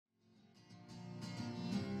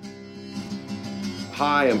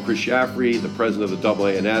Hi, I'm Chris Shaffrey, the president of the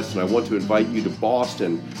AANS, and I want to invite you to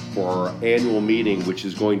Boston for our annual meeting, which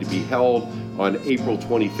is going to be held on April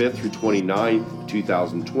 25th through 29th,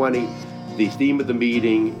 2020. The theme of the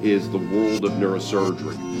meeting is the world of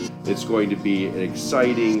neurosurgery. It's going to be an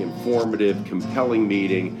exciting, informative, compelling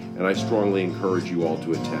meeting, and I strongly encourage you all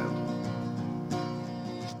to attend.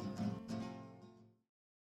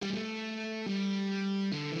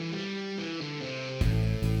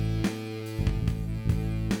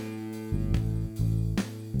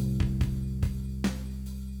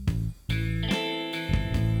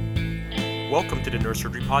 Welcome to the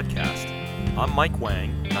Neurosurgery Podcast. I'm Mike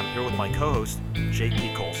Wang, and I'm here with my co-host,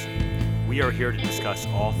 J.P. Colson. We are here to discuss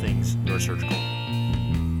all things neurosurgical.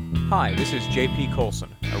 Hi, this is J.P.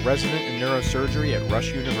 Colson, a resident in neurosurgery at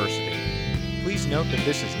Rush University. Please note that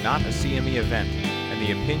this is not a CME event, and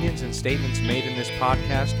the opinions and statements made in this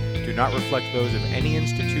podcast do not reflect those of any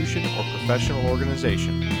institution or professional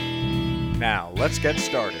organization. Now, let's get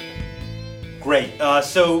started. Great.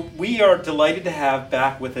 So we are delighted to have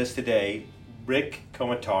back with us today Rick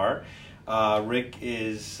Komatar. Rick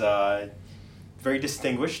is very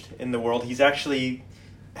distinguished in the world. He's actually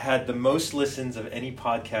had the most listens of any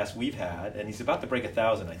podcast we've had, and he's about to break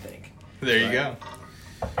 1,000, I think. There you go.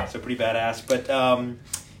 So pretty badass. But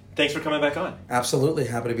thanks for coming back on. Absolutely.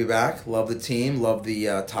 Happy to be back. Love the team. Love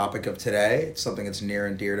the topic of today. It's something that's near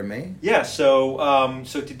and dear to me. Yeah, so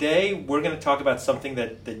today we're going to talk about something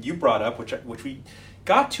that you brought up, which we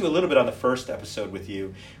got to a little bit on the first episode with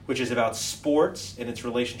you, which is about sports and its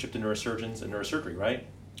relationship to neurosurgeons and neurosurgery, right?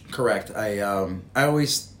 Correct. I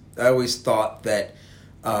always thought that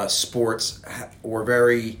sports were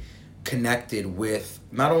very connected with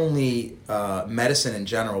not only medicine in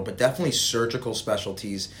general, but definitely surgical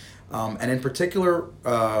specialties, and in particular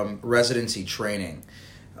residency training.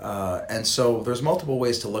 And so there's multiple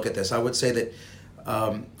ways to look at this. I would say that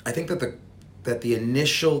I think that the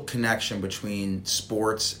initial connection between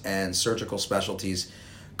sports and surgical specialties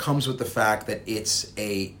comes with the fact that it's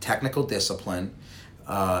a technical discipline,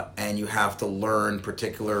 and you have to learn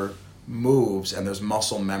particular moves, and there's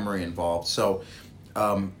muscle memory involved. So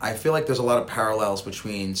I feel like there's a lot of parallels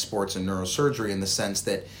between sports and neurosurgery in the sense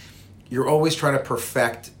that you're always trying to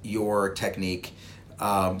perfect your technique.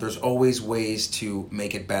 There's always ways to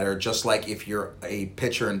make it better, just like if you're a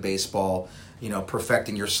pitcher in baseball,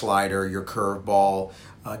 perfecting your slider, your curveball,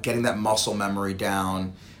 getting that muscle memory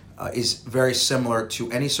down is very similar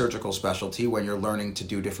to any surgical specialty when you're learning to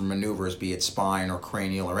do different maneuvers, be it spine or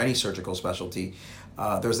cranial or any surgical specialty.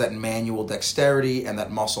 There's that manual dexterity and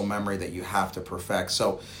that muscle memory that you have to perfect.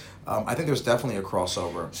 So I think there's definitely a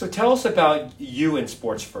crossover. So tell us about you in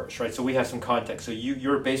sports first, right? So we have some context. So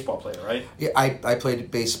you're a baseball player, right? Yeah, I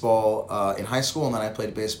played baseball in high school, and then I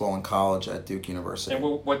played baseball in college at Duke University. And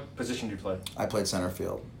what position did you play? I played center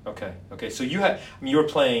field. Okay. So you were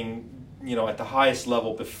playing, at the highest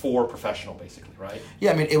level before professional, basically, right?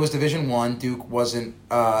 Yeah, it was Division I. Duke wasn't.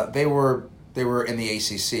 They were in the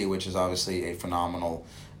ACC, which is obviously a phenomenal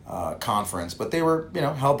conference, but they were,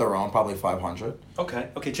 held their own, probably 500. Okay.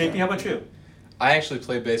 JP, how about you? I actually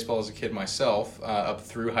played baseball as a kid myself, up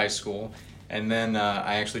through high school, and then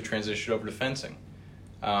I actually transitioned over to fencing.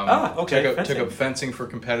 Okay. Took up fencing for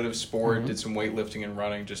competitive sport, did some weightlifting and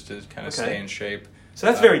running just to kind of stay in shape. So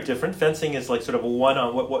that's very different. Fencing is like sort of a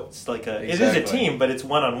one-on what's like a. Exactly. It is a team, but it's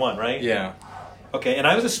one-on-one, right? Yeah. Okay, and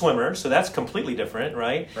I was a swimmer, so that's completely different,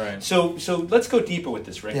 right? Right. So let's go deeper with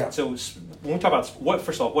this, Rick. Yeah. So when we talk about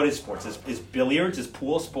first of all, what is sports? Is billiards, is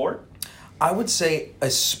pool a sport? I would say a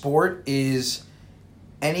sport is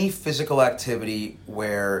any physical activity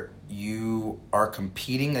where you are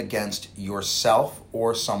competing against yourself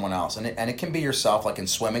or someone else. And it can be yourself, like in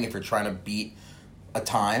swimming, if you're trying to beat a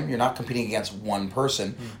time. You're not competing against one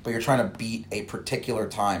person, but you're trying to beat a particular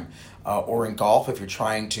time. Or in golf, if you're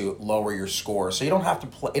trying to lower your score. So you don't have to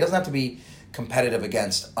play. It doesn't have to be competitive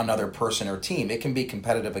against another person or team. It can be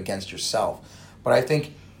competitive against yourself. But I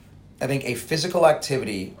think a physical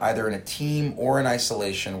activity, either in a team or in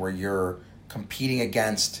isolation, where you're competing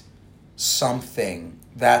against something,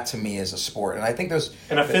 that to me is a sport. And I think there's...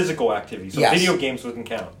 And a physical activity. So yes. Video games wouldn't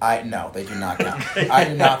count. No, they do not count. I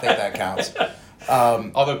do not think that counts.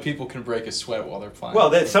 Although people can break a sweat while they're playing.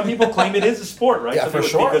 Well, some people claim it is a sport, right? Yeah, for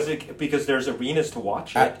sure. Because there's arenas to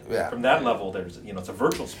watch it. From that level, there's it's a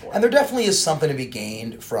virtual sport. And there definitely is something to be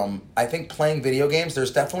gained from, I think, playing video games.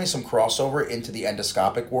 There's definitely some crossover into the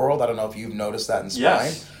endoscopic world. I don't know if you've noticed that in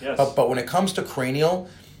spine. Yes. But when it comes to cranial,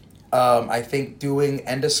 I think doing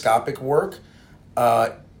endoscopic work,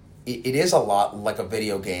 it is a lot like a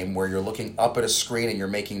video game where you're looking up at a screen and you're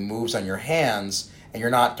making moves on your hands and you're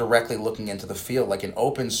not directly looking into the field. Like in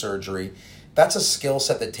open surgery, that's a skill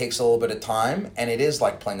set that takes a little bit of time, and it is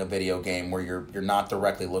like playing a video game where you're not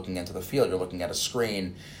directly looking into the field, you're looking at a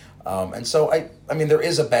screen. And so I mean there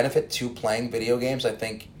is a benefit to playing video games, I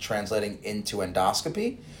think, translating into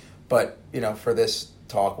endoscopy, but for this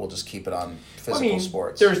talk we'll just keep it on physical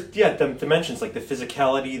sports. There's the dimensions like the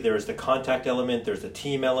physicality, there's the contact element, there's the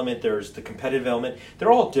team element, there's the competitive element.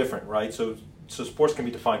 They're all different, right? So sports can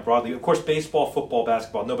be defined broadly. Of course, baseball, football,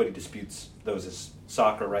 basketball, nobody disputes those as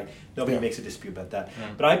soccer, right? Nobody makes a dispute about that. Yeah.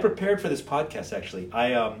 But I prepared for this podcast, actually.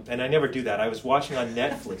 And I never do that. I was watching on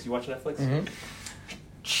Netflix. You watch Netflix? Mm-hmm.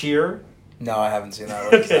 Cheer. No, I haven't seen that.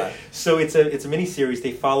 What is that? So it's a mini series.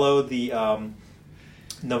 They follow the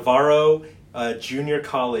Navarro Junior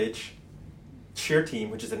College cheer team,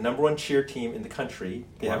 which is the number one cheer team in the country.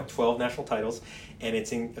 They have 12 national titles, and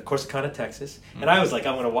it's in Corsicana, Texas. And I was like,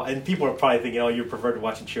 I'm going to watch, and people are probably thinking, oh, you're perverted to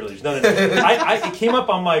watching cheerleaders. No. It came up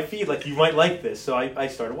on my feed, like, you might like this, so I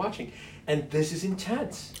started watching. And this is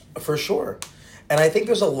intense. For sure. And I think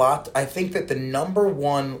there's a lot, I think that the number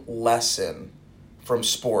one lesson from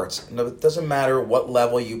sports, it doesn't matter what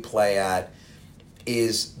level you play at,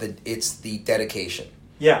 it's the dedication.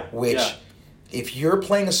 Yeah. If you're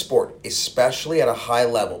playing a sport, especially at a high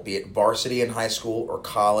level, be it varsity in high school or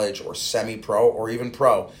college or semi-pro or even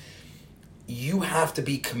pro, you have to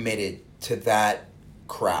be committed to that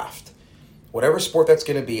craft. Whatever sport that's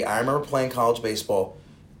going to be. I remember playing college baseball.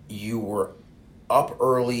 You were up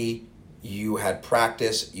early, you had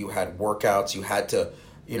practice, you had workouts, you had to,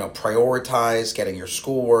 prioritize getting your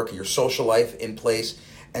schoolwork, your social life in place.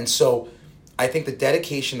 And so I think the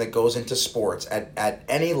dedication that goes into sports at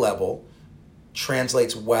any level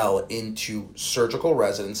translates well into surgical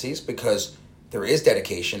residencies because there is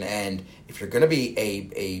dedication, and if you're going to be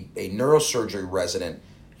a neurosurgery resident,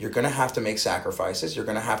 you're going to have to make sacrifices. You're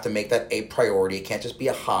going to have to make that a priority. It can't just be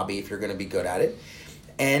a hobby if you're going to be good at it.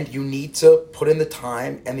 And you need to put in the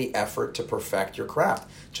time and the effort to perfect your craft,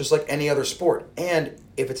 just like any other sport. And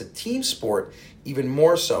if it's a team sport, even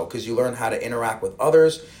more so, because you learn how to interact with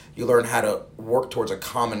others, you learn how to work towards a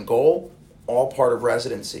common goal, all part of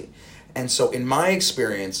residency. And so in my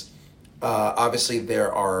experience, obviously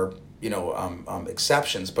there are,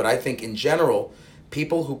 exceptions, but I think in general,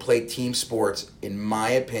 people who play team sports, in my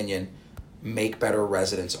opinion, make better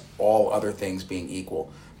residents, all other things being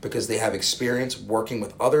equal, because they have experience working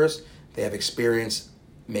with others, they have experience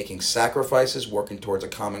making sacrifices, working towards a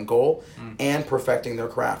common goal, and perfecting their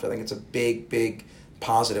craft. I think it's a big, big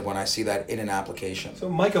positive when I see that in an application. So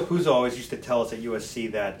Mike Apuzzo always used to tell us at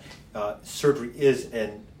USC that surgery is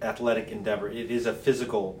an athletic endeavor. It is a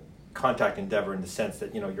physical contact endeavor in the sense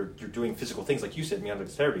that you're doing physical things, like you said, meaning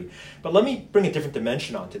therapy. But let me bring a different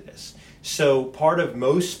dimension onto this. So part of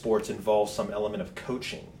most sports involves some element of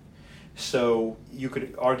coaching. So you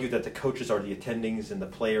could argue that the coaches are the attendings and the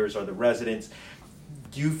players are the residents.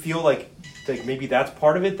 Do you feel like maybe that's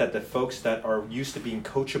part of it, that the folks that are used to being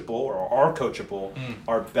coachable or are coachable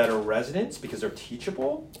are better residents because they're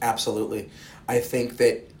teachable? Absolutely. I think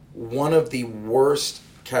that one of the worst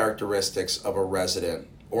characteristics of a resident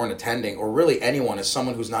or an attending, or really anyone, is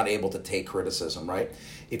someone who's not able to take criticism, right?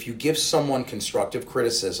 If you give someone constructive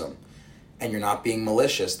criticism and you're not being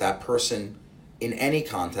malicious, that person in any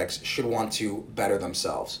context should want to better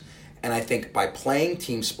themselves. And I think by playing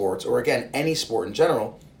team sports, or again, any sport in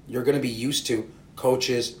general, you're going to be used to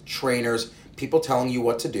coaches, trainers, people telling you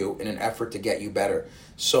what to do in an effort to get you better.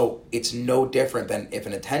 So it's no different than if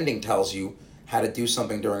an attending tells you how to do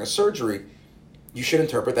something during a surgery. You should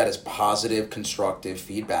interpret that as positive, constructive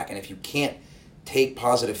feedback. And if you can't take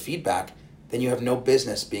positive feedback, then you have no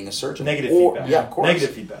business being a surgeon. Negative feedback. Yeah, of course. Negative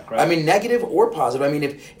feedback, right? I mean, negative or positive. I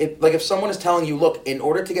mean, if someone is telling you, look, in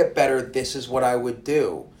order to get better, this is what I would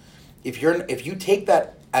do. If you take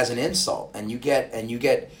that as an insult and you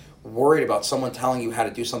get worried about someone telling you how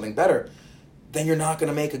to do something better, then you're not going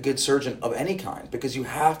to make a good surgeon of any kind, because you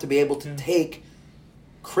have to be able to take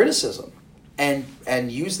criticism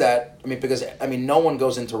and use that. Because no one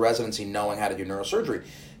goes into residency knowing how to do neurosurgery.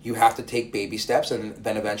 You have to take baby steps and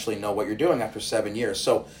then eventually know what you're doing after 7 years.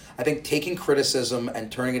 So I think taking criticism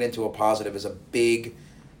and turning it into a positive is a big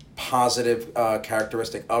positive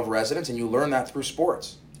characteristic of residents, and you learn that through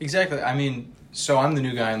sports. Exactly. So I'm the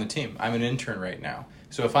new guy on the team. I'm an intern right now.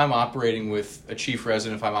 So if I'm operating with a chief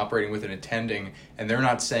resident, if I'm operating with an attending, and they're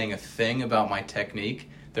not saying a thing about my technique,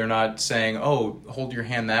 they're not saying, oh, hold your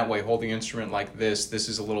hand that way, hold the instrument like this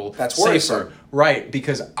is a little That's safer. worrisome. Right,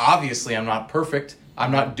 because obviously I'm not perfect.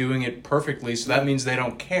 I'm not doing it perfectly, so that means they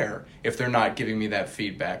don't care if they're not giving me that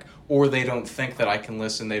feedback, or they don't think that I can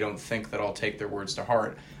listen, they don't think that I'll take their words to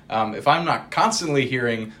heart. If I'm not constantly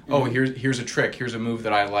hearing, oh, here's a trick, here's a move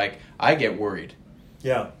that I like, I get worried.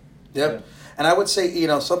 Yeah. Yep. Yeah. And I would say,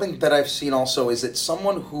 something that I've seen also is that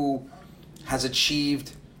someone who has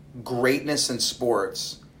achieved greatness in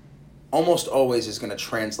sports almost always is going to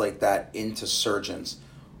translate that into surgeons.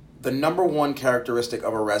 The number one characteristic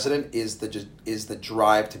of a resident is the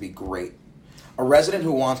drive to be great. A resident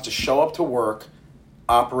who wants to show up to work,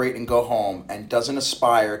 operate, and go home, and doesn't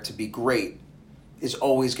aspire to be great is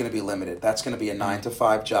always going to be limited. That's going to be a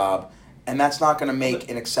 9-to-5 job, and that's not going to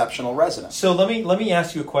make an exceptional resident. So let me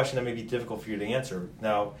ask you a question that may be difficult for you to answer.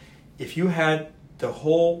 Now, if you had the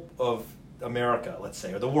whole of America, let's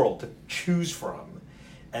say, or the world to choose from,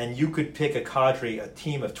 and you could pick a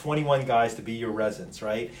team of 21 guys to be your residents,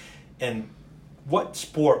 right? And what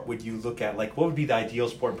sport would you look at? Like, what would be the ideal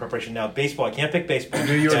sport in preparation? Now, baseball, I can't pick baseball.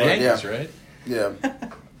 New York okay? Yankees, right? Yeah.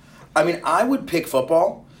 I mean, I would pick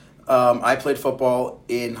football. I played football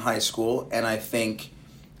in high school, and I think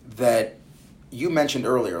that you mentioned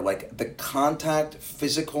earlier, like the contact,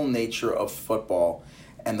 physical nature of football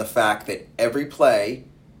and the fact that every play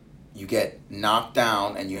you get knocked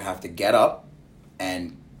down and you have to get up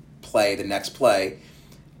and play the next play,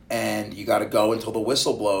 and you got to go until the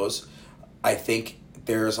whistle blows. I think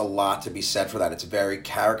there's a lot to be said for that. It's very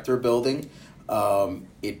character building.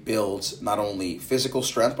 It builds not only physical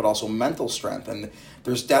strength, but also mental strength. And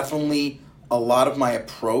there's definitely a lot of my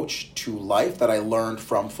approach to life that I learned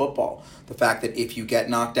from football. The fact that if you get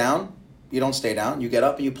knocked down, you don't stay down. You get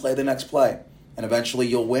up and you play the next play. And eventually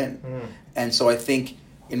you'll win. And so I think,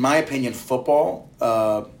 in my opinion, football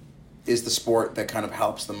is the sport that kind of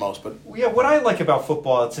helps the most. But yeah, what I like about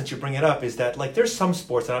football, since you bring it up, is that like there's some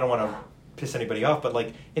sports, and I don't want to piss anybody off, but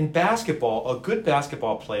like in basketball, a good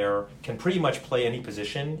basketball player can pretty much play any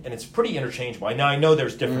position, and it's pretty interchangeable. Now I know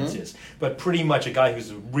there's differences, but pretty much a guy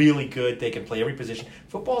who's really good, they can play every position.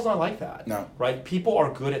 Football's not like that. No. Right? People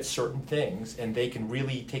are good at certain things, and they can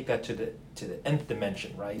really take that to the nth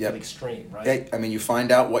dimension, right? Yep. To the extreme, right? I mean, you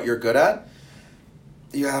find out what you're good at.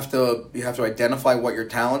 You have to identify what your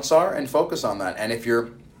talents are and focus on that. And if you're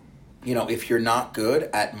not good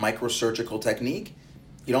at microsurgical technique,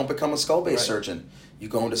 you don't become a skull-based surgeon. You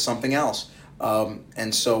go into something else.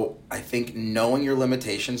 And so I think knowing your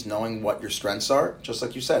limitations, knowing what your strengths are, just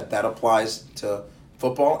like you said, that applies to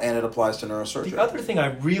football and it applies to neurosurgery. The other thing I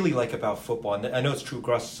really like about football, and I know it's true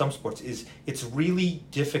across some sports, is it's really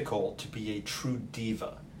difficult to be a true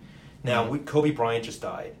diva. Now, Kobe Bryant just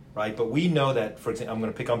died, right? But we know that, for example, I'm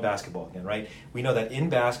going to pick on basketball again, right? We know that in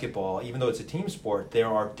basketball, even though it's a team sport, there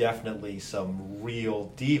are definitely some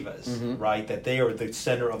real divas, right? That they are the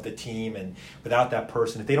center of the team, and without that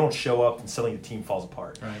person, if they don't show up, then suddenly the team falls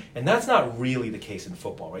apart. Right. And that's not really the case in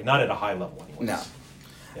football, right? Not at a high level, anyways. No.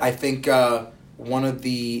 Yeah. I think one of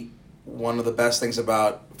the best things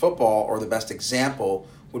about football, or the best example,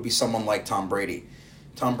 would be someone like Tom Brady.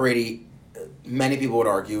 Tom Brady, many people would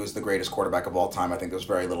argue, is the greatest quarterback of all time. I think there's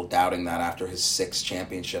very little doubting that after his 6th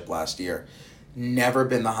championship last year. Never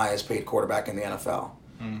been the highest paid quarterback in the NFL.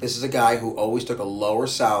 This is a guy who always took a lower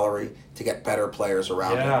salary to get better players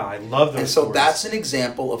around him. Yeah, I love those And so stories. that's an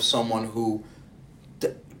example of someone who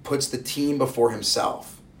puts the team before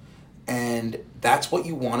himself. And that's what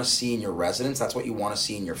you want to see in your residents. That's what you want to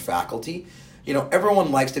see in your faculty.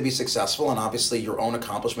 Everyone likes to be successful, and obviously your own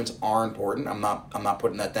accomplishments are important. I'm not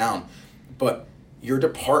putting that down. But your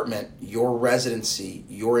department, your residency,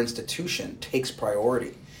 your institution takes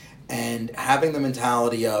priority. And having the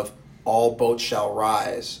mentality of all boats shall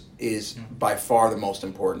rise is by far the most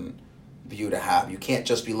important view to have. You can't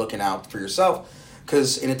just be looking out for yourself,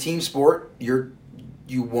 because in a team sport, you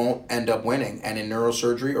won't end up winning. And in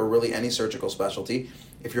neurosurgery, or really any surgical specialty,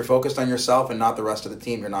 if you're focused on yourself and not the rest of the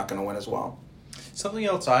team, you're not going to win as well. Something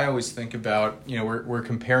else I always think about, we're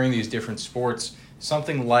comparing these different sports.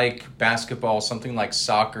 Something like basketball, something like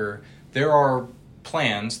soccer, there are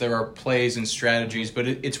plans, there are plays and strategies, but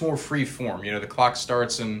it's more free form. The clock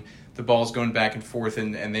starts and the ball's going back and forth,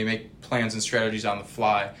 and they make plans and strategies on the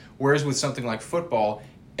fly. Whereas with something like football,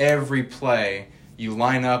 every play, you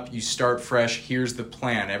line up, you start fresh, here's the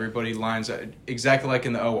plan. Everybody lines up, exactly like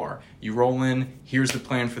in the OR. You roll in, here's the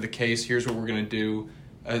plan for the case, here's what we're going to do,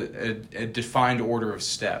 a defined order of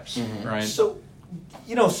steps, right? So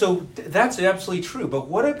that's absolutely true. But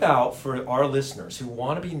what about for our listeners who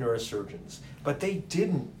want to be neurosurgeons, but they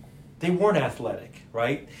weren't athletic,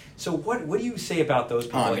 right? So what do you say about those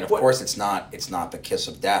people? Of course, it's not the kiss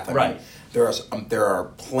of death. I mean, there are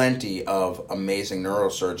plenty of amazing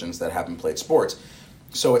neurosurgeons that haven't played sports.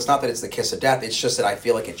 So it's not that it's the kiss of death. It's just that I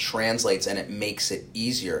feel like it translates and it makes it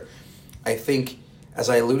easier. I think, as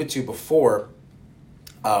I alluded to before,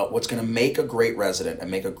 what's going to make a great resident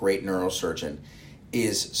and make a great neurosurgeon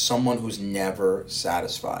is someone who's never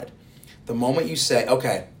satisfied. The moment you say,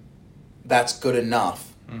 okay, that's good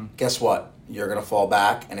enough, guess what? You're going to fall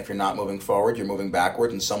back, and if you're not moving forward, you're moving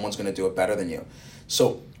backward, and someone's going to do it better than you.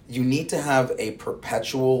 So you need to have a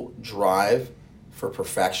perpetual drive for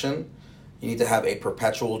perfection. You need to have a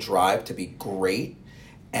perpetual drive to be great,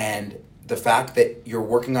 and the fact that you're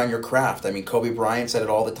working on your craft. I mean, Kobe Bryant said it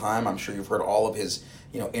all the time. I'm sure you've heard all of his,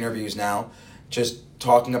 interviews now, just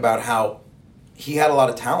talking about how he had a lot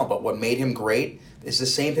of talent, but what made him great is the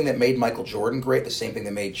same thing that made Michael Jordan great, the same thing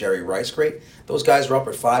that made Jerry Rice great. Those guys are up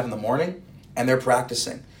at 5 a.m, and they're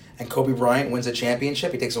practicing. And Kobe Bryant wins a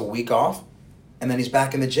championship. He takes a week off, and then he's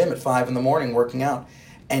back in the gym at 5 a.m. working out.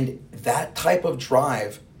 And that type of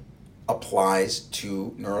drive applies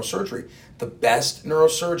to neurosurgery. The best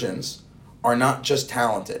neurosurgeons are not just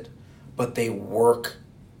talented, but they work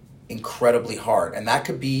incredibly hard. And that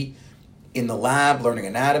could be in the lab learning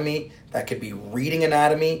anatomy, that could be reading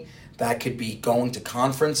anatomy, that could be going to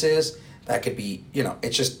conferences, that could be,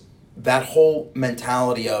 it's just that whole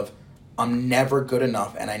mentality of I'm never good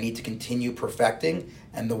enough and I need to continue perfecting,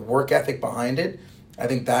 and the work ethic behind it. I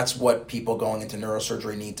think that's what people going into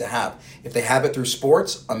neurosurgery need to have. If they have it through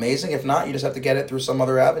sports, amazing. If not, you just have to get it through some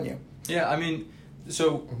other avenue. Yeah, I mean,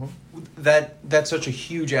 so that's such a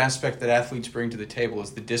huge aspect that athletes bring to the table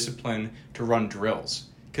is the discipline to run drills.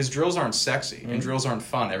 Because drills aren't sexy and drills aren't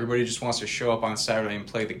fun. Everybody just wants to show up on Saturday and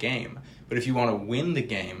play the game. But if you want to win the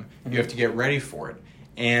game, you have to get ready for it.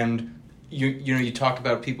 And you talk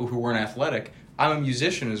about people who weren't athletic. I'm a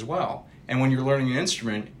musician as well. And when you're learning an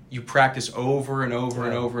instrument, you practice over and over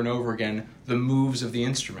and over and over again the moves of the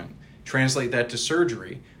instrument. Translate that to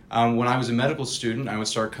surgery. When I was a medical student, I would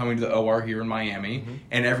start coming to the OR here in Miami,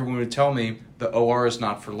 and everyone would tell me the OR is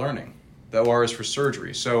not for learning. The OR is for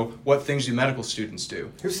surgery. So what things do medical students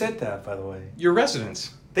do? Who said that, by the way? Your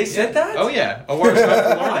residents. They said that? Oh, yeah. OR is not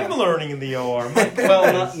for learning. I'm learning in the OR. My goodness.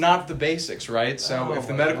 Well, not the basics, right? So if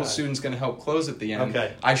the medical God. student's going to help close at the end,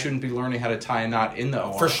 Okay. I shouldn't be learning how to tie a knot in the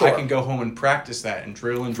OR. For sure. I can go home and practice that and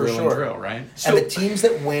drill and drill and drill, right? And the teams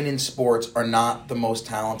that win in sports are not the most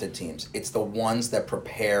talented teams. It's the ones that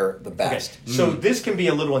prepare the best. Okay. So this can be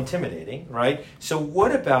a little intimidating, right? So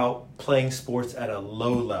what about playing sports at a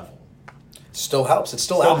low level? Still helps. It's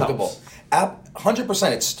still applicable.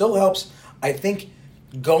 100%. It still helps. I think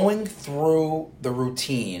going through the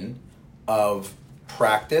routine of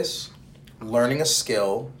practice, learning a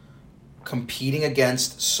skill, competing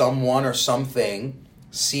against someone or something,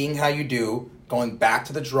 seeing how you do, going back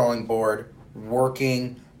to the drawing board,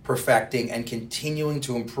 working, perfecting, and continuing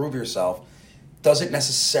to improve yourself doesn't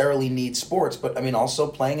necessarily need sports. But, also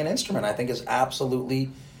playing an instrument, I think, is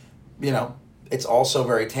absolutely, it's also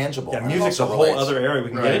very tangible. Yeah, And it music's a also whole relates. other area we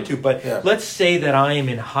can Right. get into. But Yeah. let's say that I am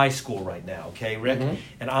in high school right now, okay, Rick?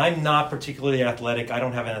 And I'm not particularly athletic. I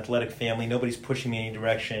don't have an athletic family. Nobody's pushing me in any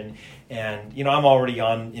direction. And, I'm already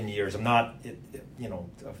on in years. I'm not,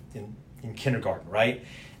 in kindergarten, right?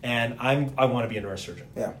 And I want to be a neurosurgeon.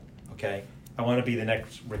 Yeah. Okay? I want to be the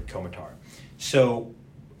next Rick Komatar. So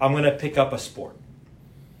I'm going to pick up a sport.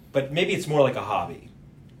 But maybe it's more like a hobby.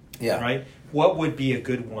 Yeah. Right? What would be a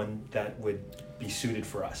good one that would be suited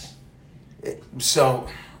for us? So,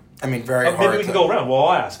 very hard. Maybe we can go around. Well,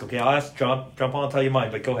 I'll ask. Okay, I'll ask Jump on and tell you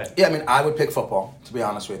mine, but go ahead. Yeah, I would pick football, to be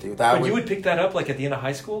honest with you. You would pick that up like at the end of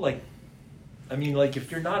high school? Like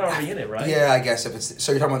if you're not already in it, right? Yeah, I guess if it's...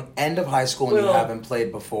 So you're talking about end of high school and you Well, haven't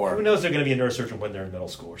played before. Who knows they're going to be a neurosurgeon when they're in middle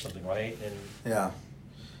school or something, right? And Yeah.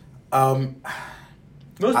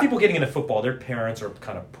 most people getting into football, their parents are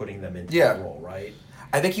kind of putting them into Yeah. the role, right?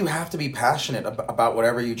 I think you have to be passionate about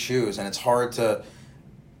whatever you choose, and it's hard to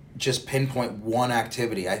just pinpoint one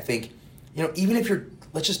activity. I think, even if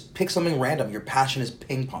let's just pick something random. Your passion is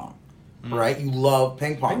ping pong, right? You love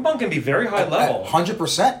ping pong. Ping pong can be very high level.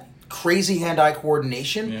 100%. Crazy hand-eye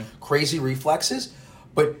coordination, crazy reflexes,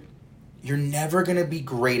 but you're never going to be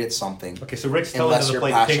great at something. Okay, so Rick's telling us to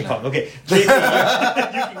play ping pong. Okay,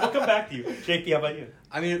 JP, we'll come back to you. JP, how about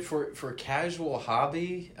you? For a casual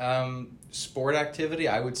hobby, sport activity,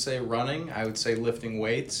 I would say running. I would say lifting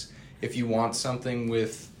weights. If you want something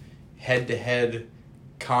with head-to-head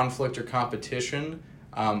conflict or competition,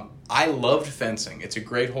 I loved fencing. It's a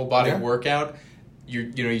great whole body workout.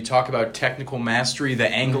 You talk about technical mastery. The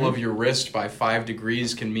angle of your wrist by 5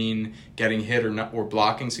 degrees can mean getting hit or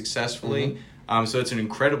blocking successfully. So it's an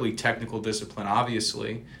incredibly technical discipline,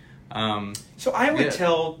 obviously. So I would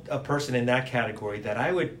tell a person in that category that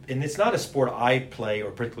I would, and it's not a sport I play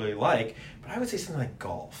or particularly like, but I would say something like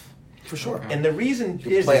golf. For sure. And the reason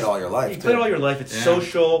You play it all your life, You play it too. all your life. It's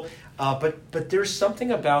social, but there's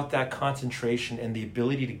something about that concentration and the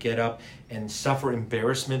ability to get up and suffer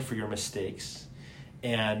embarrassment for your mistakes.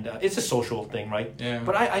 And it's a social thing, right? Yeah.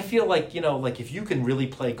 But I feel like, if you can really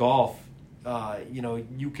play golf,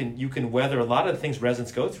 you can weather a lot of the things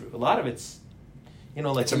residents go through. A lot of it's,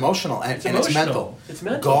 like it's emotional and it's mental. It's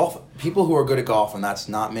mental. Golf. People who are good at golf, and that's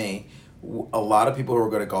not me. A lot of people who are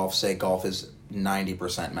good at golf say golf is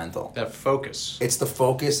 90% mental. That focus. It's the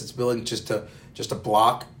focus. It's building just to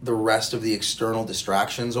block the rest of the external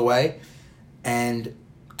distractions away, and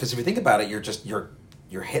because if you think about it,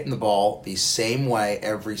 you're hitting the ball the same way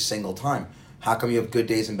every single time. How come you have good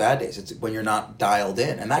days and bad days? It's when you're not dialed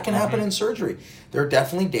in, and that can happen in surgery. There are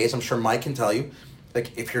definitely days. I'm sure Mike can tell you,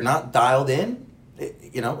 like if you're not dialed in,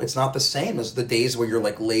 it's not the same as the days where you're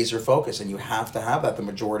like laser focused, and you have to have that the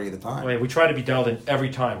majority of the time. Right, we try to be dialed in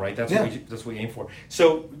every time, right? That's what we aim for.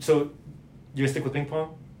 So you gonna stick with ping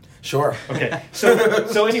pong? Sure. Okay.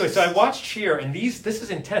 So anyway, so I watched cheer, and this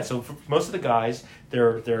is intense. So for most of the guys,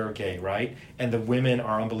 they're gay, right? And the women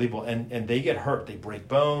are unbelievable, and they get hurt. They break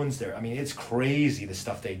bones. It's crazy the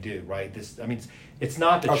stuff they do, right? It's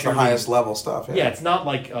not That's the highest level stuff. Yeah, it's not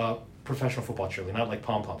like professional football cheerleading, not like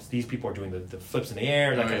pom poms. These people are doing the flips in the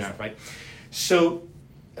air, that kind of stuff, right? So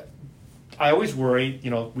I always worry,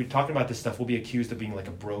 we're talking about this stuff, we'll be accused of being like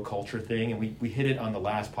a bro culture thing, and we hit it on the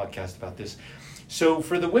last podcast about this. So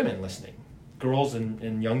for the women listening, girls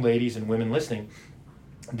and young ladies and women listening,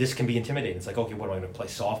 this can be intimidating. It's like, okay, what am I going to play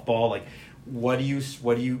softball? Like, what do you,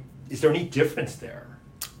 is there any difference there?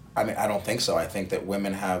 I mean, I don't think so. I think that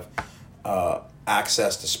women have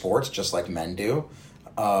access to sports just like men do.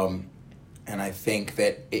 And I think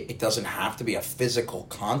that it doesn't have to be a physical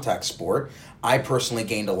contact sport. I personally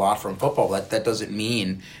gained a lot from football. That doesn't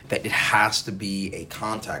mean that it has to be a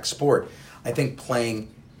contact sport. I think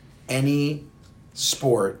playing any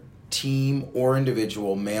sport, team or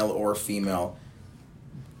individual, male or female,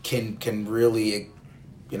 can really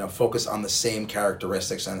focus on the same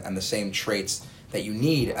characteristics and the same traits that you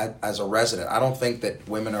need as a resident. I don't think that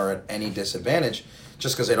women are at any disadvantage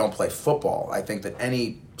just because they don't play football. I think that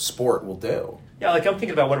any sport will do. Yeah, like I'm thinking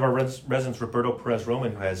about one of our residents, Roberto Perez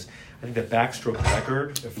Roman, who has, I think, the backstroke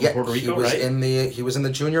record from Puerto Rico, right? He was in the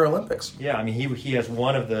Junior Olympics. Yeah, I mean, he has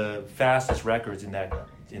one of the fastest records in that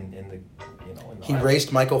in the he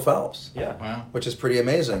raced Michael Phelps. Yeah, wow, which is pretty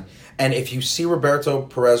amazing. And if you see Roberto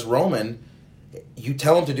Perez Roman, you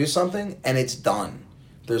tell him to do something, and it's done.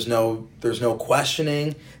 There's no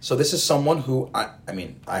questioning. So this is someone who, I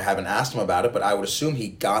haven't asked him about it, but I would assume he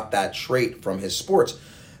got that trait from his sports.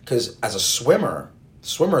 Because as a swimmer,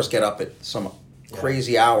 swimmers get up at some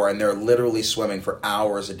crazy hour, and they're literally swimming for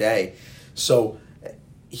hours a day. So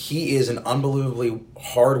he is an unbelievably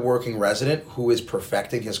hardworking resident who is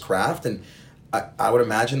perfecting his craft. And I would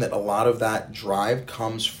imagine that a lot of that drive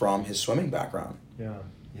comes from his swimming background.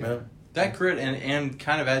 Yeah. That grit and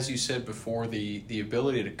kind of, as you said before, the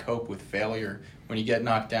ability to cope with failure when you get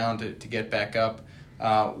knocked down to get back up.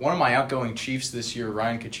 One of my outgoing chiefs this year,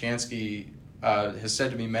 Ryan Kachansky, has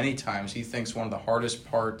said to me many times he thinks one of the hardest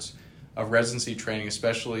parts of residency training,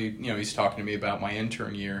 especially, he's talking to me about my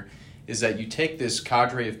intern year, is that you take this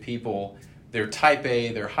cadre of people, they're type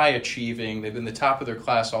A, they're high achieving, they've been the top of their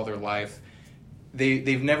class all their life.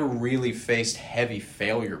 They've never really faced heavy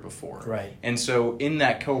failure before. Right. And so in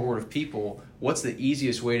that cohort of people, what's the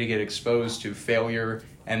easiest way to get exposed to failure,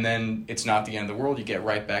 and then it's not the end of the world, you get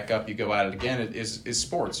right back up, you go at it again, is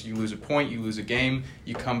sports. You lose a point, you lose a game,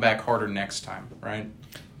 you come back harder next time, right?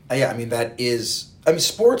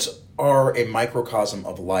 Sports are a microcosm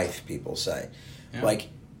of life, people say. Yeah. Like,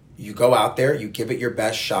 you go out there, you give it your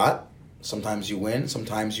best shot, sometimes you win,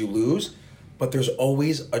 sometimes you lose, but there's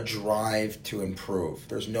always a drive to improve.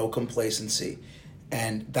 There's no complacency.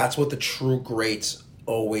 And that's what the true greats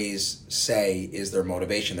always say is their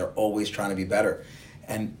motivation. They're always trying to be better.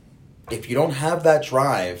 And if you don't have that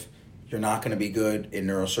drive, you're not going to be good in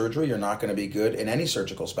neurosurgery. You're not going to be good in any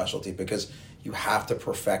surgical specialty because you have to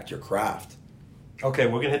perfect your craft. Okay,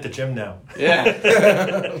 we're going to hit the gym now.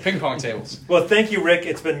 Yeah. Ping pong tables. Well, thank you, Rick.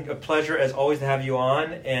 It's been a pleasure, as always, to have you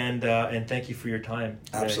on, and thank you for your time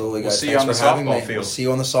today. Absolutely, guys. We'll see you on the softball field. We'll see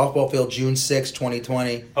you on the softball field June 6,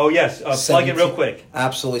 2020. Oh, yes. Plug it real quick.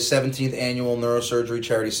 Absolutely. 17th Annual Neurosurgery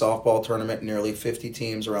Charity Softball Tournament. Nearly 50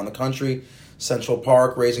 teams around the country. Central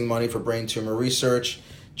Park, raising money for brain tumor research.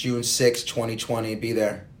 June 6, 2020. Be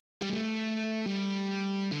there.